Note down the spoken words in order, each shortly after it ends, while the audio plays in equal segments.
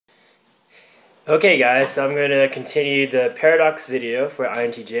Okay guys, so I'm going to continue the paradox video for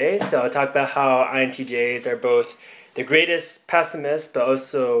INTJs. So I'll talk about how INTJs are both the greatest pessimists but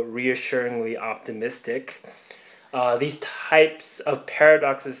also reassuringly optimistic. These types of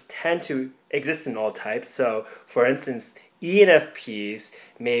paradoxes tend to exist in all types. So for instance, ENFPs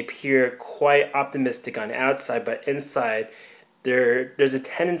may appear quite optimistic on the outside, but inside there's a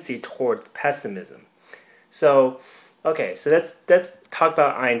tendency towards pessimism. So, okay, so let's talk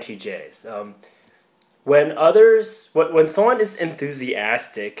about INTJs. When someone is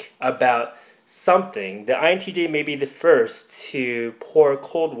enthusiastic about something, the INTJ may be the first to pour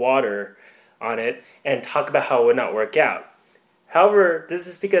cold water on it and talk about how it would not work out. However, this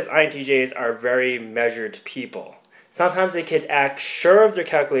is because INTJs are very measured people. Sometimes they could act sure of their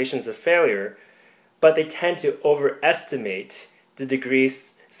calculations of failure, but they tend to overestimate the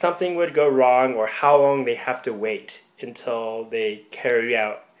degrees something would go wrong or how long they have to wait until they carry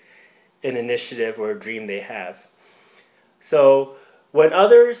out an initiative or a dream they have. So when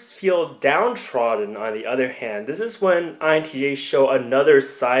others feel downtrodden, on the other hand, this is when INTJs show another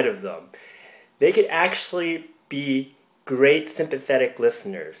side of them. They could actually be great sympathetic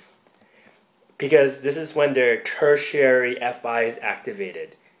listeners because this is when their tertiary FI is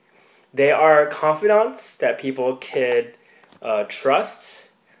activated. They are confidants that people could trust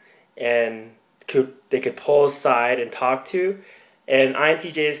and they could pull aside and talk to. And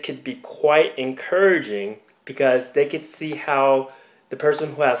INTJs could be quite encouraging because they could see how the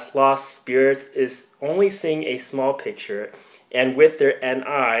person who has lost spirits is only seeing a small picture. And with their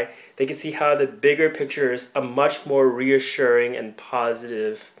NI, they can see how the bigger picture is a much more reassuring and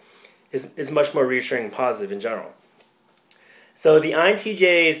positive, is much more reassuring and positive in general. So the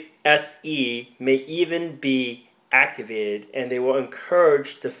INTJ's SE may even be activated and they will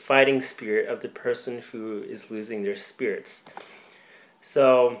encourage the fighting spirit of the person who is losing their spirits.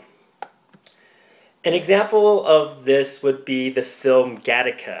 So, an example of this would be the film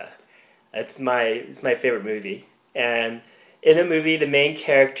Gattaca. It's my favorite movie. And in the movie, the main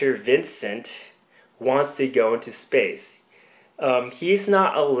character, Vincent, wants to go into space. He's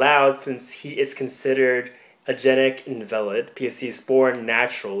not allowed since he is considered a genetic invalid because he's born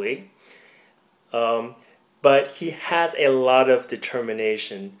naturally. But he has a lot of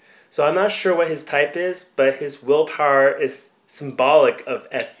determination. So I'm not sure what his type is, but his willpower is symbolic of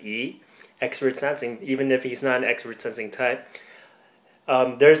SE, expert sensing, even if he's not an expert sensing type.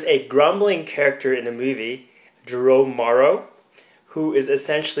 There's a grumbling character in the movie, Jerome Morrow, who is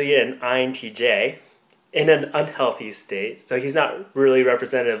essentially an INTJ in an unhealthy state. So he's not really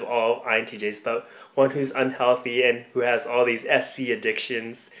representative of all INTJs, but one who's unhealthy and who has all these SC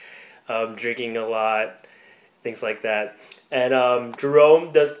addictions, drinking a lot, things like that. And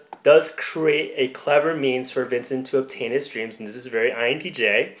Jerome does create a clever means for Vincent to obtain his dreams, and this is very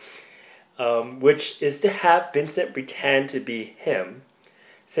INTJ, which is to have Vincent pretend to be him,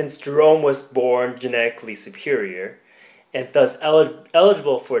 since Jerome was born genetically superior and thus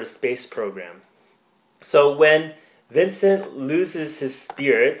eligible for the space program. So when Vincent loses his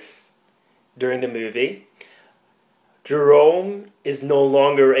spirits during the movie, Jerome is no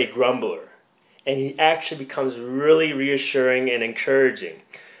longer a grumbler, and he actually becomes really reassuring and encouraging.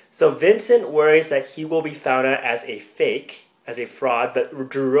 So Vincent worries that he will be found out as a fake, as a fraud, but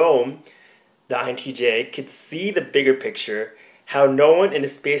Jerome, the INTJ, could see the bigger picture, how no one in the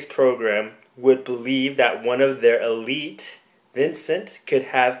space program would believe that one of their elite, Vincent, could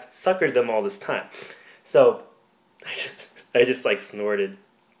have suckered them all this time. So I just like snorted.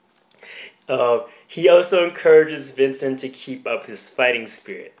 He also encourages Vincent to keep up his fighting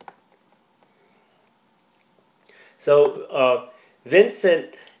spirit. So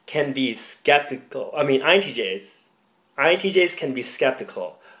Vincent can be skeptical. INTJs can be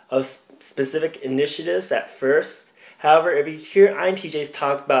skeptical of specific initiatives at first. However, if you hear INTJs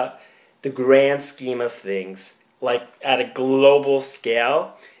talk about the grand scheme of things, like at a global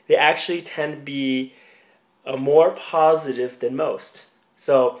scale, they actually tend to be more positive than most.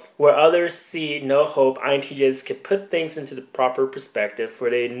 So where others see no hope, INTJs can put things into the proper perspective, for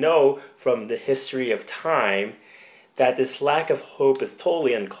they know from the history of time that this lack of hope is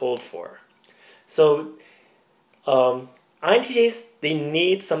totally uncalled for. So INTJs, they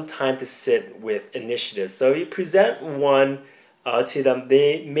need some time to sit with initiatives. So if you present one to them,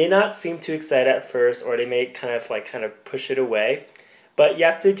 they may not seem too excited at first, or they may kind of push it away, but you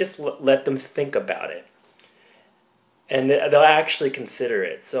have to just let them think about it, and they'll actually consider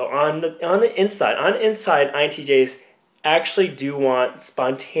it. So on the inside, INTJs actually do want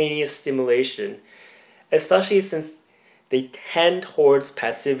spontaneous stimulation, especially since they tend towards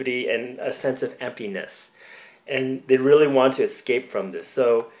passivity and a sense of emptiness, and they really want to escape from this.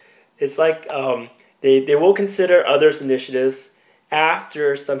 So It's like they will consider others' initiatives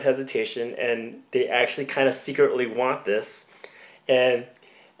after some hesitation, and they actually kind of secretly want this. And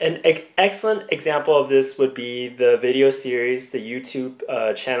an excellent example of this would be the video series, the YouTube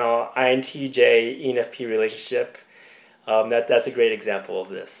channel INTJ ENFP relationship. That's a great example of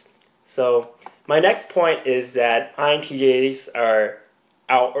this. So my next point is that INTJs are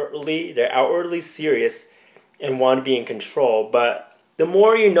outwardly serious and want to be in control, but the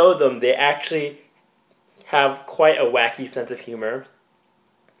more you know them, they actually have quite a wacky sense of humor,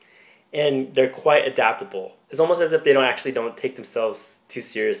 and they're quite adaptable. It's almost as if they don't take themselves too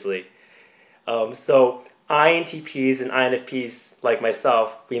seriously. So INTPs and INFPs, like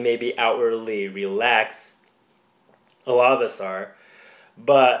myself, we may be outwardly relaxed. A lot of us are,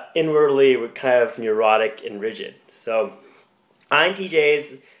 but inwardly we're kind of neurotic and rigid. So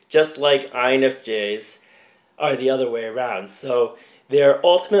INTJs, just like INFJs, are the other way around. So they're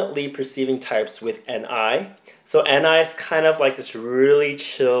ultimately perceiving types with NI. So NI is kind of like this really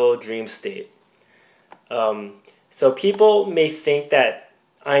chill dream state. So people may think that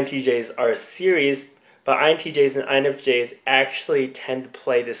INTJs are serious, but INTJs and INFJs actually tend to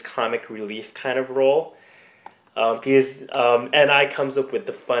play this comic relief kind of role. Because NI comes up with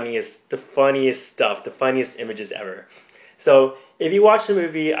the funniest stuff, the funniest images ever. So if you watch the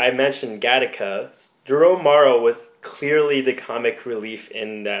movie I mentioned, Gattaca, Jerome Morrow was clearly the comic relief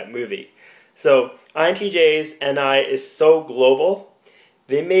in that movie. So INTJs NI is so global,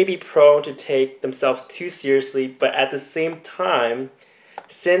 they may be prone to take themselves too seriously, but at the same time,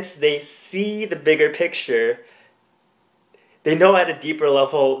 since they see the bigger picture, they know at a deeper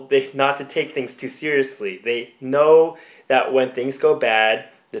level not to take things too seriously. They know that when things go bad,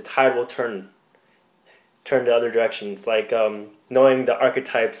 the tide will turn to other directions, like knowing the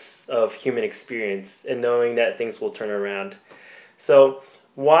archetypes of human experience and knowing that things will turn around. So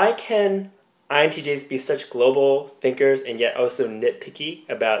why can INTJs be such global thinkers and yet also nitpicky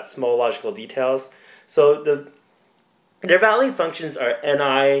about small logical details? So their value functions are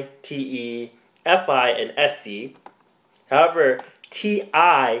NI, TE, FI, and SC. However,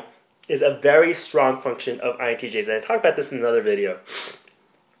 TI is a very strong function of INTJs, and I talked about this in another video.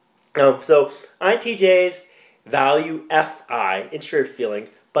 So INTJs value FI, introverted feeling,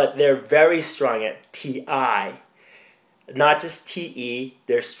 but they're very strong at TI. Not just TE,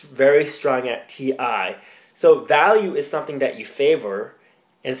 they're very strong at TI. So value is something that you favor,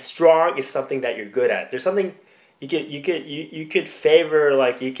 and strong is something that you're good at. There's something you could favor,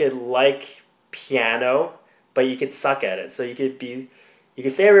 like you could like piano, but you could suck at it. So you could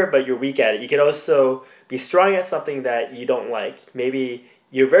favor it, but you're weak at it. You could also be strong at something that you don't like. Maybe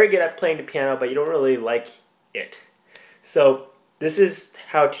you're very good at playing the piano, but you don't really like it. So this is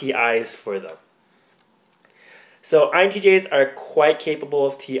how TI is for them. So INTJs are quite capable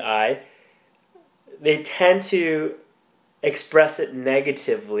of TI. They tend to express it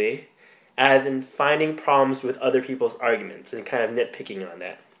negatively, as in finding problems with other people's arguments and kind of nitpicking on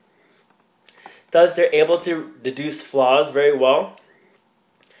that. Thus, they're able to deduce flaws very well,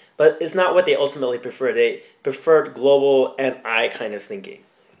 but it's not what they ultimately prefer. They prefer global NI kind of thinking.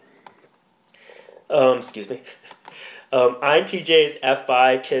 INTJ's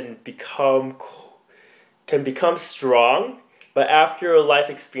FI can become strong, but after a life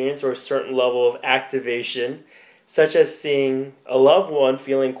experience or a certain level of activation, such as seeing a loved one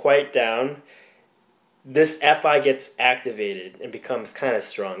feeling quite down, this FI gets activated and becomes kind of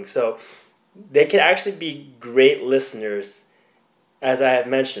strong. So they can actually be great listeners, as I have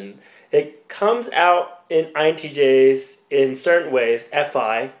mentioned. It comes out in INTJs in certain ways,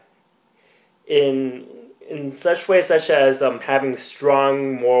 FI, in such ways such as having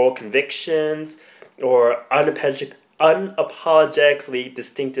strong moral convictions or unapologetically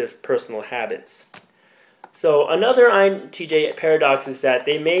distinctive personal habits. So another INTJ paradox is that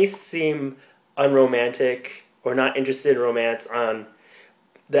they may seem unromantic or not interested in romance on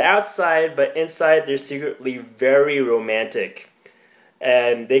the outside, but inside they're secretly very romantic.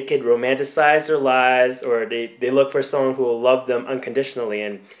 And they could romanticize their lives, or they look for someone who will love them unconditionally.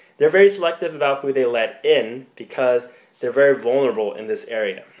 And they're very selective about who they let in because they're very vulnerable in this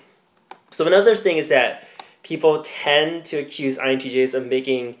area. So another thing is that people tend to accuse INTJs of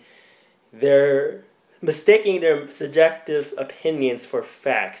mistaking their subjective opinions for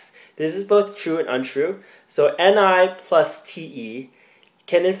facts. This is both true and untrue. So NI plus TE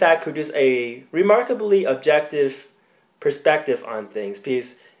can in fact produce a remarkably objective perspective on things,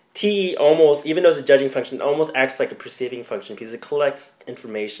 because TE almost, even though it's a judging function, almost acts like a perceiving function because it collects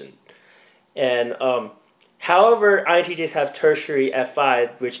information. And however, INTJs have tertiary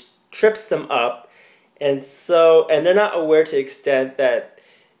FI, which trips them up, and they're not aware to the extent that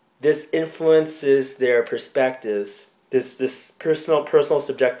this influences their perspectives. This personal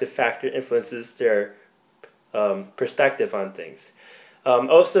subjective factor influences their perspective on things.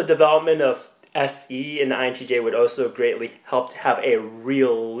 Also, development of SE in the INTJ would also greatly help to have a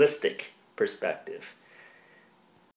realistic perspective.